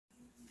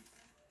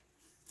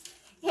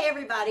Hey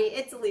everybody,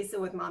 it's Elisa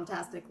with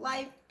Momtastic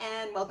Life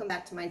and welcome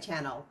back to my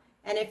channel.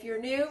 And if you're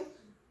new,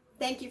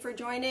 thank you for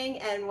joining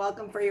and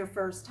welcome for your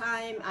first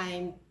time.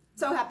 I'm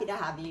so happy to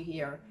have you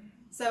here.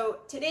 So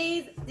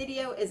today's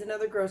video is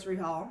another grocery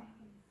haul.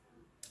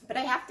 But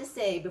I have to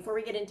say, before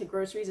we get into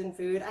groceries and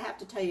food, I have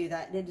to tell you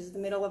that it is the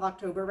middle of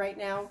October right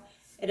now.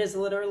 It is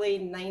literally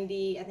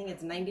 90, I think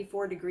it's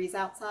 94 degrees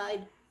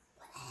outside.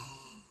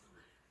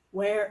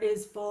 Where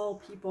is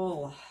fall,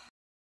 people?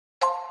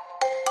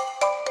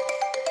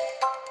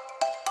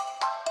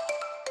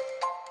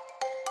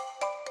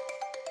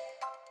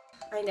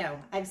 I know,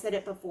 I've said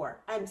it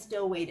before. I'm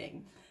still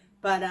waiting.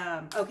 But,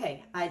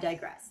 okay, I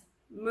digress.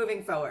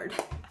 Moving forward.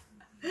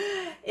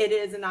 It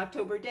is an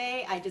October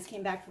day. I just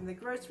came back from the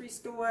grocery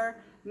store.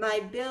 My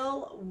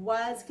bill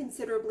was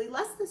considerably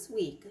less this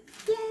week.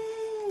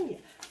 Yay!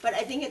 But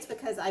I think it's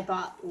because I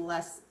bought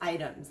less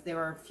items. There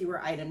were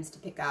fewer items to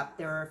pick up.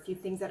 There were a few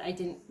things that I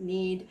didn't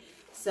need.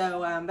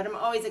 So, but I'm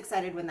always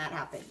excited when that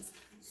happens.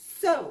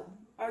 So,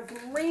 our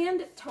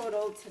grand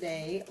total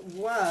today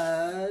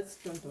was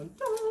 $210.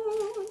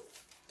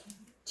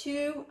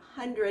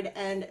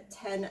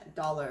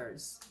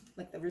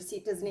 Like the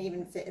receipt doesn't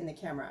even fit in the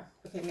camera.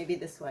 Okay, maybe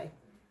this way.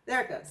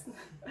 There it goes.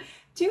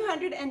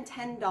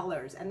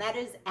 $210, and that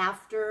is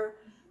after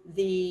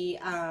the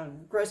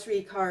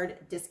grocery card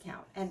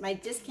discount. And my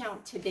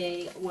discount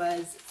today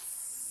was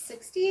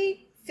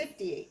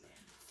 $58.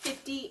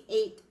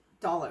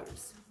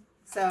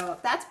 So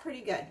that's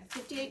pretty good.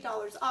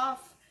 $58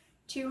 off,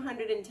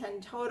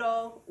 210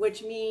 total,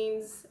 which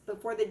means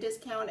before the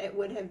discount it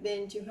would have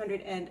been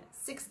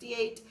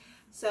 268.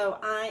 So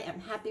I am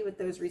happy with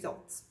those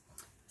results.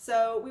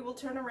 So we will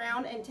turn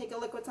around and take a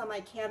look what's on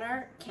my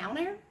counter.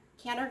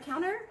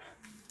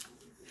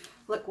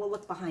 Look, we'll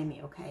look behind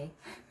me, okay?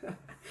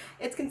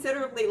 It's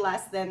considerably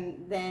less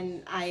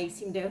than I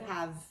seem to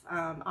have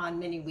on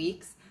many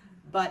weeks,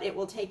 but it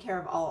will take care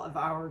of all of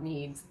our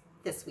needs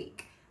this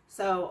week.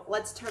 So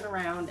let's turn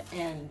around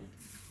and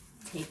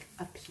take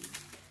a peek.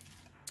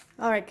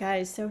 All right,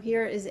 guys, so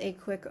here is a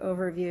quick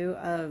overview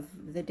of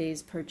the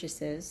day's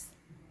purchases.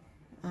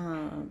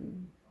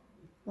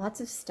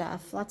 Lots of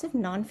stuff, lots of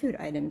non-food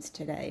items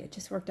today. It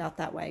just worked out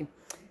that way.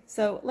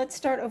 So let's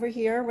start over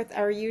here with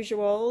our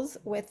usuals,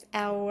 with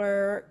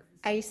our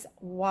ice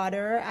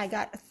water. I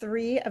got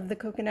 3 of the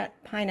coconut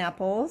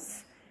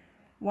pineapples,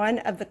 1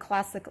 of the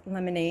classic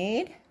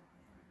lemonade,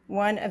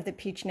 1 of the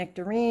peach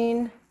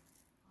nectarine,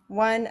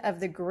 1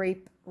 of the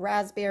grape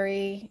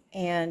raspberry,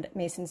 and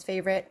Mason's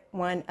favorite,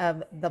 1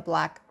 of the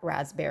black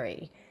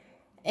raspberry.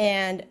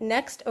 And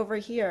next over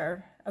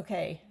here,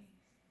 okay,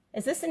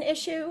 is this an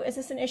issue? Is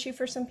this an issue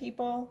for some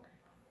people?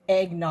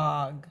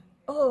 Eggnog.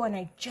 Oh, and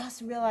I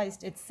just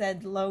realized it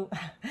said low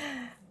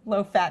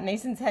fat.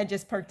 Mason's head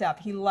just perked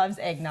up. He loves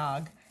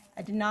eggnog.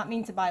 I did not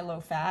mean to buy low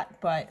fat,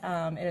 but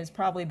it is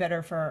probably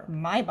better for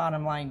my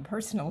bottom line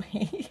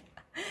personally.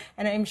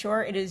 And I'm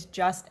sure it is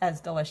just as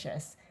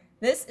delicious.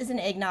 This is an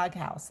eggnog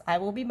house. I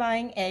will be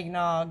buying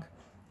eggnog.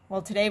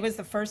 Well, today was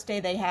the first day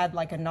they had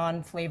like a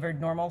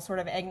non-flavored normal sort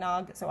of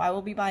eggnog. So I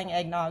will be buying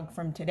eggnog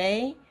from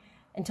today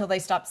until they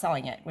stop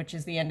selling it, which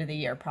is the end of the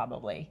year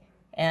probably.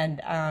 And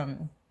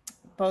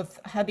both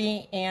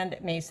hubby and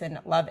Mason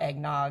love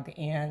eggnog,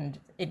 and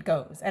it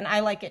goes. And I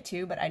like it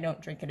too, but I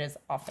don't drink it as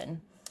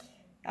often.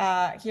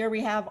 Here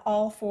we have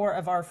all 4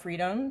 of our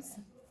freedoms.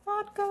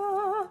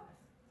 Vodka.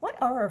 What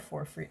are our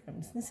 4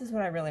 freedoms? This is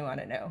what I really want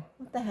to know.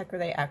 What the heck are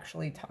they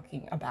actually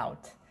talking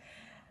about?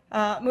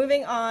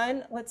 Moving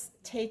on, let's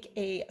take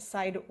a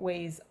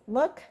sideways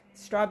look.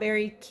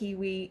 Strawberry,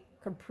 kiwi,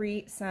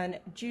 Capri Sun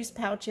juice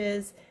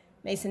pouches.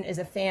 Mason is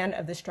a fan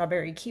of the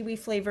strawberry kiwi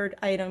flavored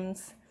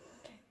items.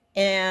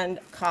 And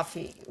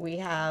coffee. We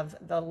have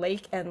the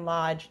Lake and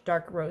Lodge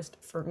dark roast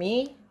for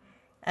me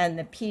and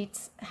the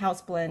Peet's House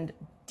Blend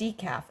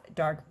decaf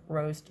dark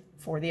roast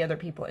for the other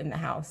people in the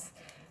house.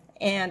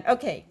 And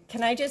okay,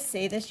 can I just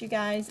say this, you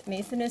guys?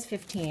 Mason is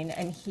 15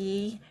 and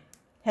he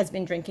has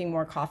been drinking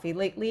more coffee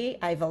lately.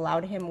 I've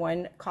allowed him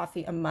 1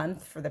 coffee a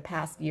month for the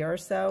past year or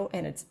so,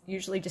 and it's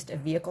usually just a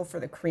vehicle for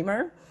the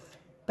creamer.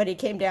 But he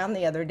came down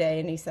the other day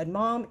and he said,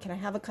 "Mom, can I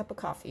have a cup of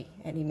coffee?"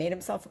 And he made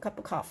himself a cup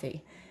of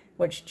coffee,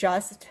 which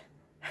just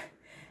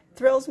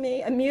thrills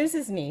me,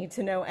 amuses me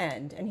to no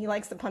end. And he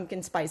likes the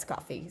pumpkin spice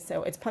coffee.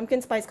 So it's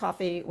pumpkin spice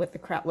coffee with the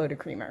crap load of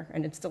creamer,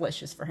 and it's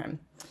delicious for him.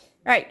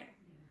 All right,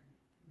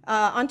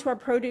 onto our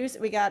produce.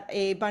 We got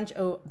a bunch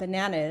of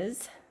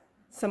bananas,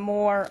 some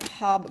more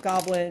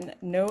Hobgoblin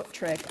No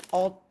Trick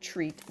All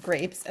Treat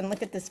grapes. And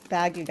look at this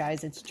bag, you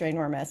guys, it's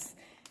ginormous.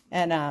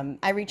 And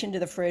I reach into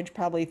the fridge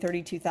probably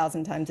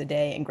 32,000 times a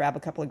day and grab a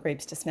couple of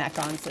grapes to snack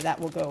on, so that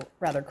will go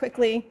rather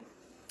quickly.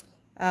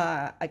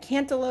 A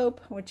cantaloupe,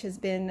 which has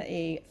been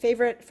a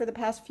favorite for the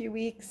past few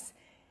weeks,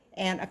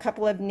 and a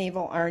couple of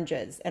navel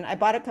oranges. And I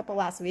bought a couple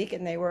last week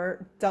and they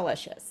were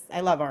delicious.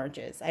 I love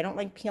oranges. I don't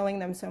like peeling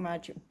them so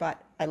much,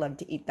 but I love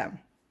to eat them.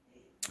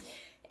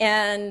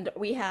 And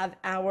we have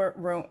our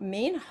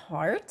romaine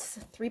hearts,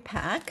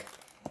 3-pack,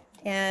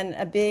 and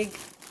a big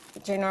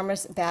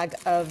ginormous bag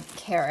of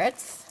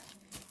carrots.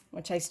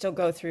 which I still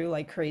go through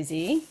like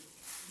crazy.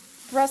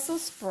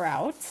 Brussels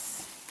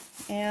sprouts.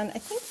 And I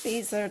think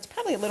these are, it's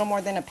probably a little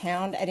more than a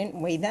pound. I didn't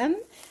weigh them,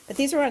 but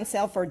these are on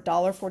sale for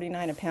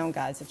 $1.49 a pound,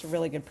 guys. It's a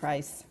really good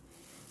price.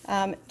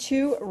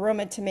 2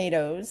 Roma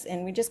tomatoes,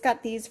 and we just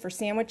got these for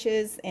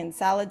sandwiches and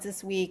salads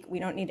this week. We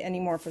don't need any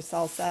more for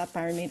salsa.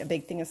 Byron made a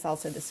big thing of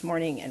salsa this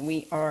morning, and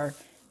we are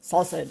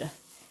salsa'd.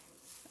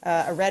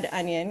 A red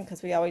onion,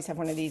 because we always have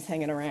one of these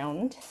hanging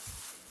around,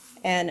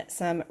 and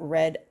some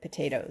red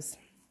potatoes.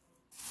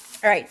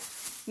 All right,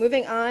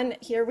 moving on.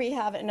 Here we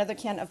have another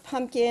can of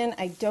pumpkin.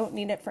 I don't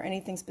need it for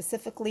anything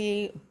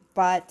specifically,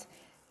 but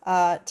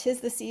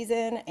 'tis the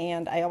season,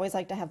 and I always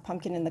like to have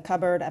pumpkin in the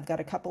cupboard. I've got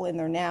a couple in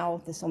there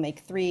now. This will make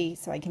 3,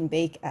 so I can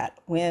bake at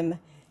whim.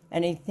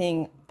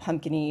 Anything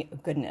pumpkin-y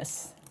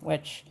goodness,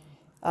 which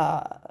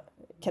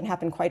can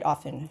happen quite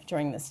often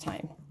during this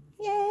time.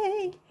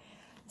 Yay!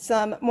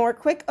 Some more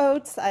quick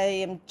oats. I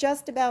am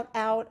just about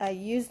out. I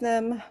use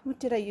them. What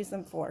did I use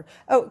them for?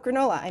 Oh,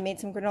 granola. I made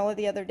some granola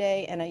the other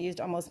day, and I used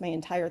almost my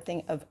entire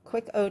thing of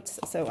quick oats,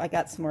 so I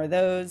got some more of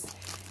those.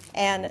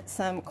 And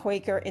some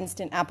Quaker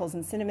instant apples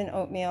and cinnamon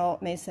oatmeal.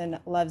 Mason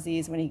loves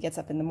these when he gets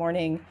up in the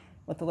morning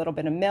with a little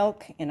bit of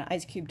milk and an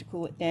ice cube to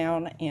cool it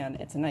down, and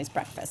it's a nice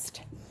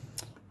breakfast.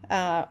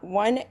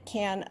 1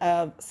 can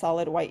of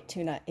solid white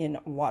tuna in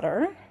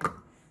water,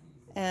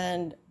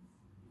 and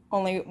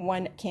only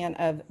 1 can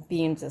of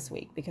beans this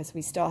week because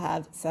we still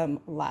have some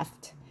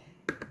left.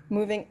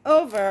 Moving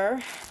over,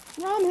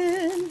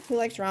 ramen. Who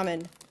likes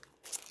ramen?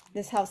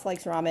 This house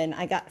likes ramen.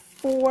 I got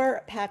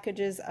 4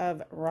 packages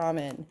of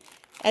ramen.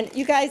 And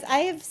you guys, I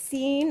have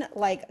seen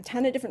like a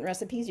ton of different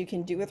recipes you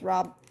can do with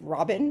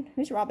Robin.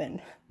 Who's Robin?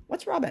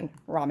 What's Robin?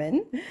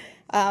 Ramen.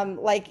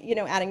 Like, you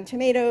know, adding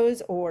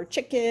tomatoes or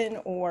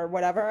chicken or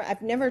whatever.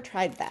 I've never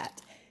tried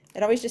that.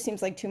 It always just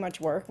seems like too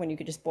much work when you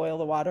could just boil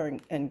the water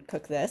and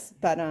cook this.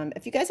 But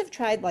if you guys have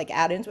tried like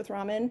add-ins with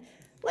ramen,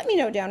 let me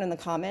know down in the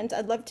comments.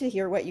 I'd love to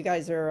hear what you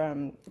guys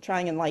are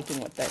trying and liking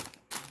with it.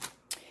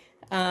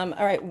 All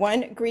right,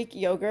 1 Greek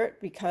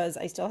yogurt because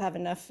I still have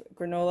enough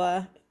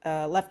granola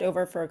left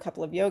over for a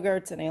couple of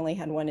yogurts, and I only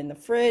had 1 in the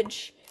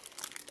fridge.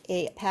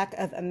 A pack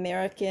of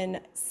American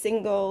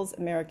Singles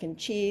American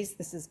cheese.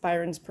 This is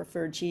Byron's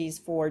preferred cheese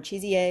for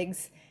cheesy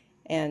eggs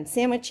and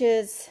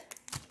sandwiches.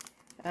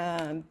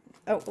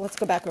 Oh, let's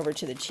go back over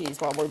to the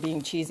cheese while we're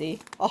being cheesy.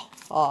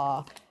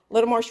 A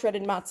little more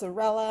shredded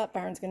mozzarella.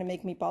 Byron's going to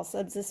make meatball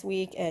subs this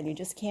week, and you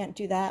just can't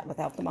do that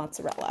without the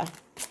mozzarella.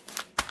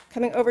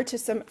 Coming over to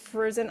some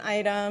frozen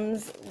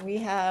items, we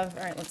have,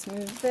 all right, let's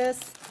move this,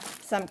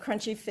 some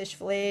crunchy fish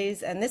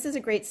fillets, and this is a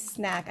great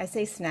snack. I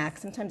say snack,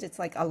 sometimes it's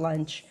like a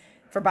lunch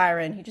for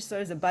Byron. He just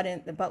throws the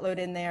buttload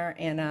in there,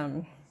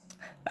 and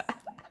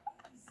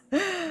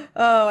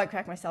oh, I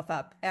cracked myself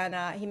up. And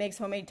he makes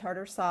homemade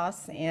tartar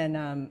sauce,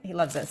 and he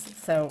loves this,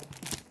 so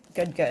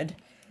good.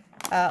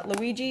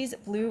 Luigi's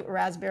blue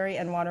raspberry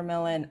and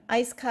watermelon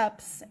ice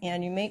cups,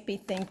 and you may be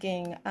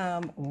thinking,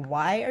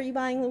 why are you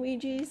buying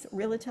Luigi's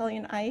real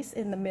Italian ice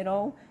in the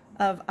middle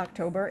of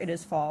October? It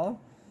is fall.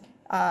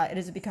 It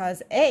is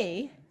because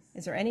A,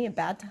 is there any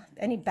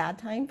bad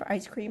time for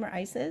ice cream or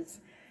ices?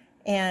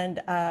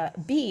 And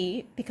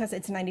B, because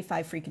it's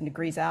 95 freaking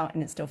degrees out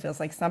and it still feels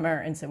like summer,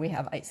 and so we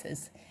have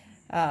ices.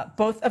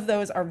 Both of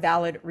those are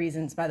valid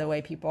reasons, by the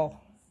way,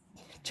 people,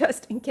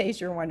 just in case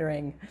you're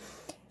wondering.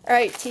 All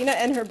right, Tina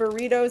and her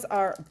burritos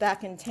are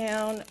back in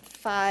town.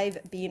 5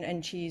 bean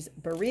and cheese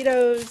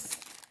burritos,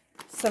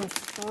 some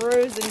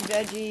frozen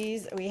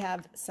veggies. We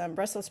have some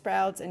Brussels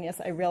sprouts, and yes,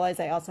 I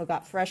realize I also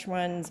got fresh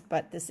ones,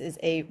 but this is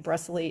a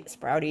Brussels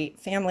sprouty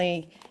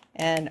family,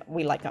 and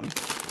we like them.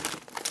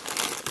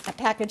 A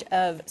package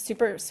of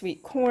super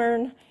sweet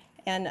corn,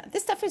 and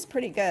this stuff is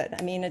pretty good.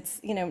 I mean, it's,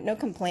 you know, no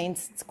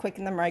complaints. It's quick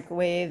in the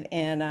microwave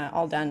and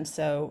all done,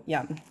 so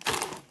yum.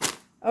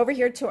 Over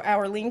here to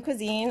our lean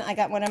cuisine, I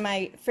got one of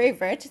my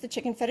favorites, the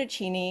chicken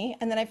fettuccine,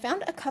 and then I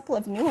found a couple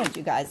of new ones,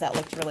 you guys, that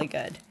looked really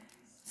good.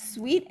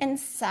 Sweet and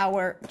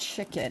sour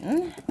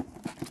chicken.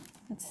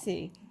 Let's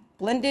see.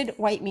 Blended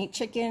white meat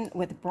chicken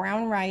with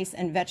brown rice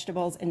and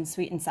vegetables and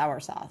sweet and sour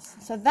sauce.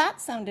 So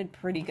that sounded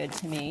pretty good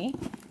to me.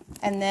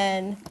 And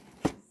then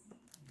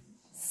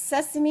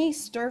sesame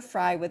stir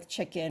fry with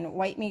chicken,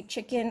 white meat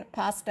chicken,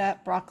 pasta,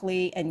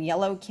 broccoli, and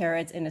yellow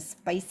carrots in a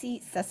spicy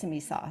sesame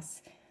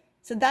sauce.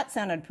 So that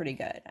sounded pretty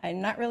good.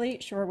 I'm not really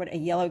sure what a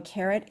yellow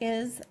carrot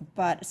is,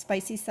 but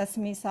spicy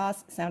sesame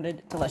sauce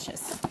sounded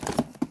delicious.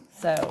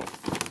 So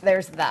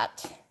there's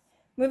that.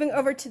 Moving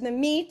over to the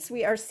meats,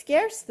 we are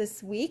scarce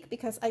this week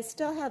because I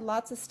still had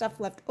lots of stuff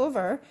left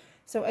over.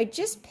 So I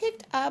just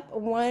picked up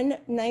one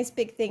nice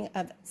big thing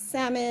of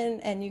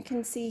salmon, and you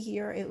can see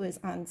here it was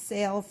on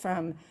sale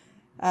from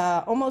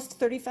almost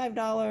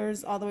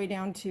 $35 all the way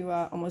down to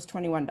almost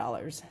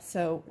 $21.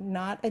 So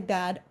not a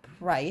bad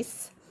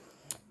price.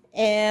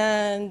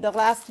 And the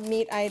last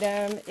meat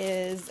item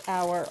is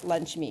our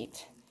lunch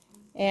meat.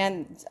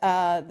 And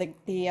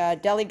the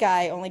deli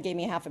guy only gave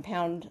me half a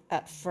pound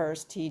at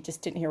first. He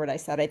just didn't hear what I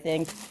said, I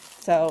think.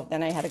 So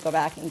then I had to go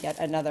back and get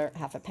another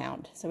half a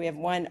pound. So we have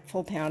 1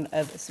 full pound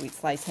of sweet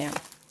sliced ham.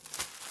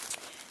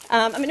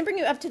 I'm going to bring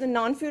you up to the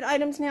non-food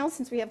items now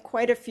since we have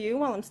quite a few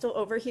while I'm still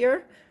over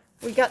here.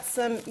 We got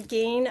some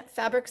Gain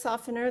fabric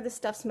softener. This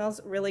stuff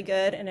smells really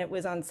good and it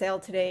was on sale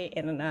today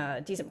in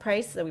a decent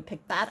price, so we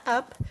picked that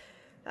up.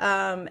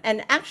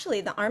 And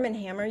actually the Arm &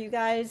 Hammer, you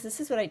guys, this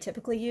is what I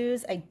typically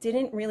use. I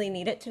didn't really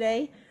need it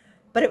today,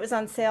 but it was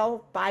on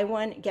sale, buy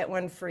one, get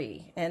one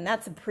free. And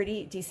that's a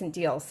pretty decent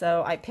deal.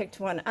 So I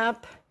picked one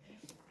up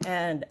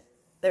and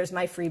there's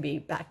my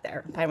freebie back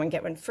there. Buy one,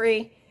 get one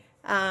free.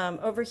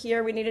 Over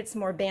here, we needed some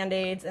more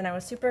Band-Aids and I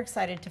was super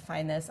excited to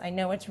find this. I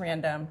know it's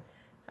random.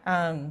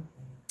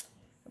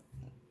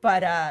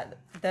 But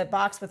the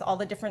box with all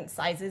the different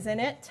sizes in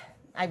it,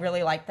 I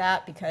really like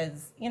that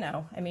because, you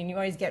know, I mean, you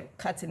always get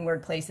cuts in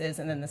weird places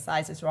and then the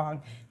size is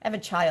wrong. I have a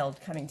child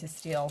coming to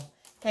steal.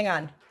 Hang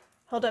on.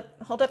 Hold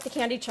up the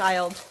candy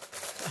child.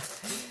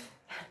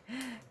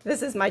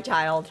 This is my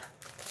child.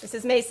 This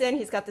is Mason.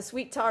 He's got the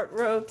Sweet Tart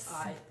ropes.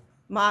 Hi.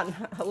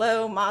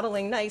 Hello,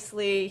 modeling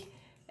nicely.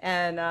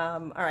 And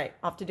all right,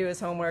 off to do his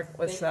homework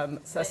with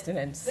some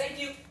sustenance.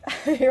 Thank you.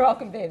 You're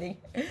welcome, baby.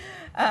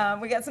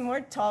 We got some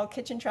more tall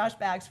kitchen trash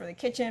bags for the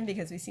kitchen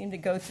because we seem to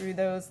go through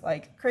those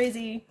like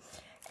crazy.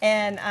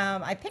 And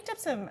I picked up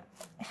some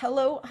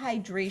Hello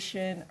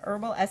Hydration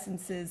Herbal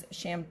Essences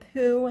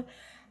shampoo.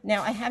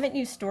 Now, I haven't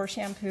used store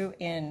shampoo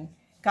in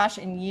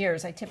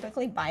years. I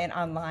typically buy it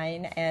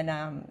online and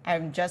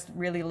I'm just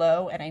really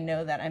low and I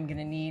know that I'm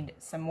gonna need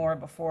some more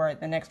before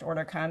the next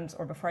order comes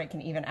or before I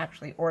can even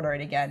actually order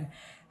it again.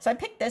 So I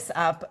picked this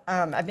up.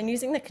 I've been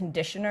using the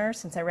conditioner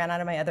since I ran out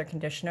of my other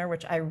conditioner,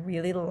 which I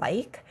really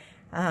like.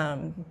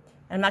 I'm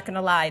not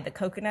gonna lie, the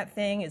coconut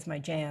thing is my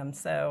jam.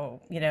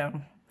 So, you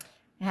know,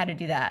 I had to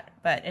do that,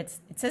 but it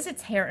says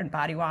it's hair and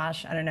body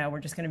wash. I don't know,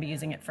 we're just gonna be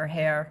using it for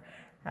hair.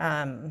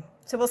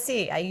 So we'll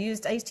see. I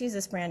used to use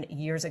this brand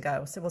years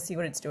ago, so we'll see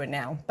what it's doing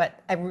now.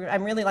 But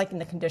I'm really liking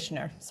the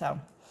conditioner. So,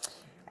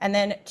 and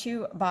then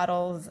 2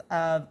 bottles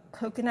of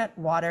coconut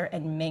water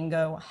and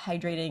mango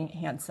hydrating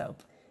hand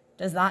soap.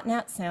 Does that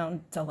not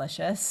sound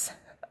delicious?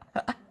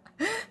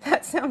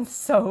 That sounds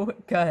so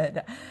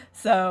good.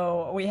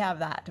 So we have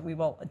that. We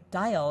will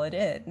dial it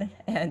in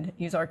and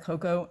use our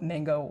cocoa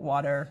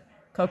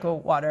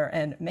water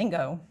and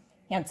mango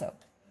hand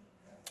soap.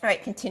 All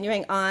right,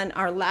 continuing on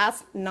our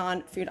last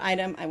non-food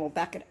item, I will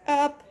back it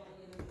up.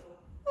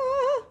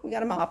 We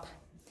got a mop.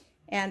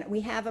 And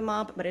we have a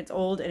mop, but it's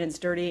old and it's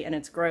dirty and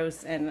it's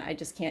gross and I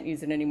just can't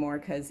use it anymore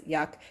because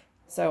yuck.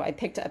 So I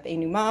picked up a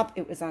new mop.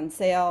 It was on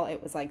sale.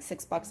 It was like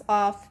 $6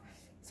 off.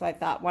 So I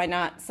thought, why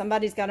not?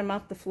 Somebody's got to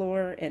mop the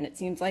floor and it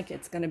seems like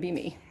it's going to be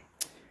me.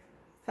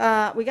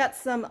 We got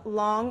some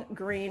long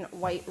grain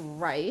white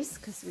rice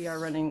because we are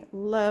running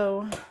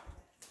low.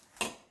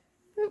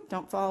 Oop,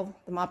 don't fall.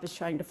 The mop is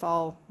trying to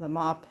fall. The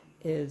mop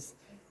is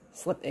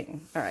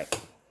slipping. All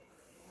right.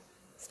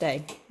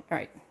 Stay. All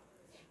right.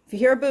 If you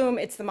hear a boom,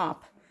 it's the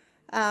mop.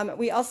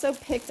 We also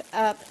picked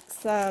up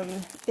some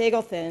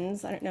bagel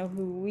thins. I don't know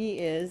who we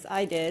is.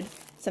 I did.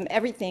 Some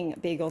everything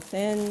bagel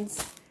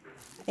thins.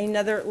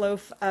 Another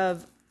loaf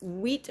of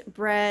wheat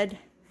bread.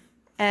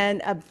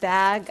 And a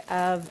bag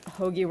of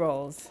hoagie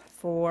rolls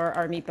for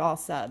our meatball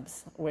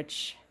subs,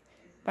 which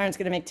Byron's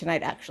going to make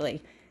tonight,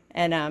 actually.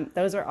 And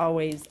those are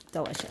always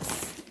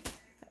delicious.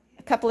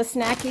 A couple of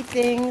snacky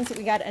things.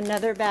 We got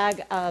another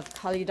bag of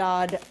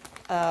Calidad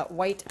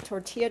white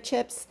tortilla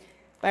chips.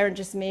 Byron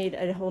just made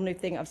a whole new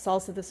thing of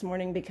salsa this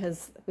morning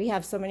because we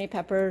have so many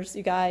peppers,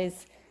 you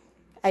guys.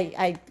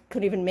 I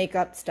couldn't even make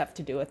up stuff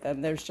to do with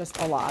them. There's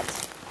just a lot.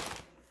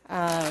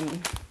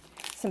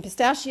 Some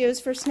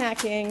pistachios for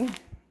snacking.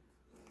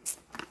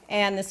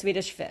 And the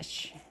Swedish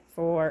fish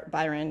for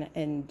Byron.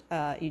 And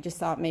you just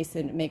saw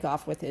Mason make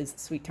off with his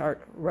Sweet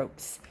Tart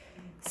ropes.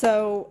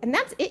 So, and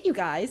that's it, you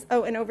guys.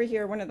 Oh, and over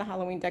here, one of the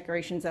Halloween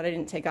decorations that I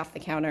didn't take off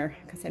the counter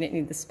because I didn't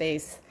need the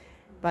space.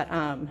 But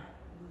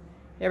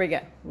there we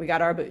go. We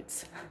got our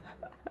boots.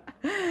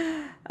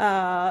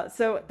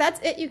 So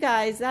that's it, you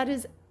guys. That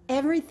is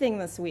everything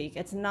this week.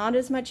 It's not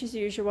as much as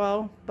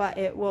usual, but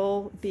it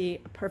will be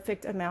a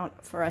perfect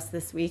amount for us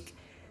this week.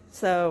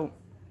 So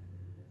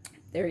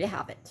there you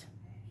have it.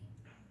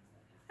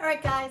 All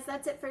right, guys,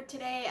 that's it for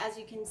today. As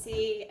you can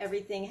see,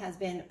 everything has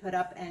been put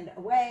up and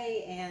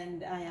away,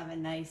 and I have a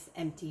nice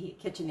empty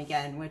kitchen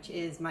again, which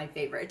is my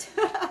favorite.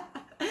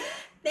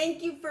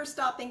 Thank you for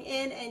stopping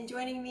in and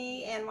joining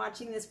me and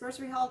watching this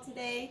grocery haul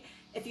today.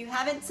 If you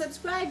haven't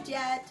subscribed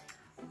yet,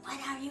 what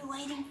are you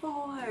waiting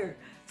for?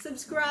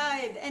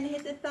 Subscribe and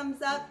hit the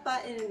thumbs up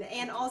button,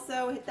 and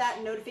also hit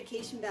that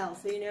notification bell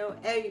so you know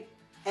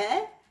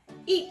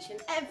each and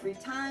every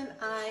time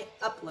I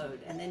upload,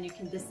 and then you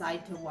can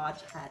decide to watch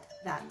at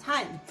that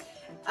time.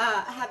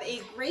 Have a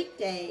great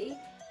day,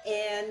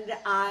 and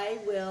I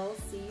will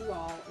see you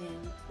all in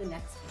the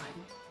next time.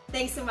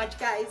 Thanks so much,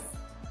 guys.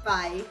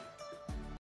 Bye.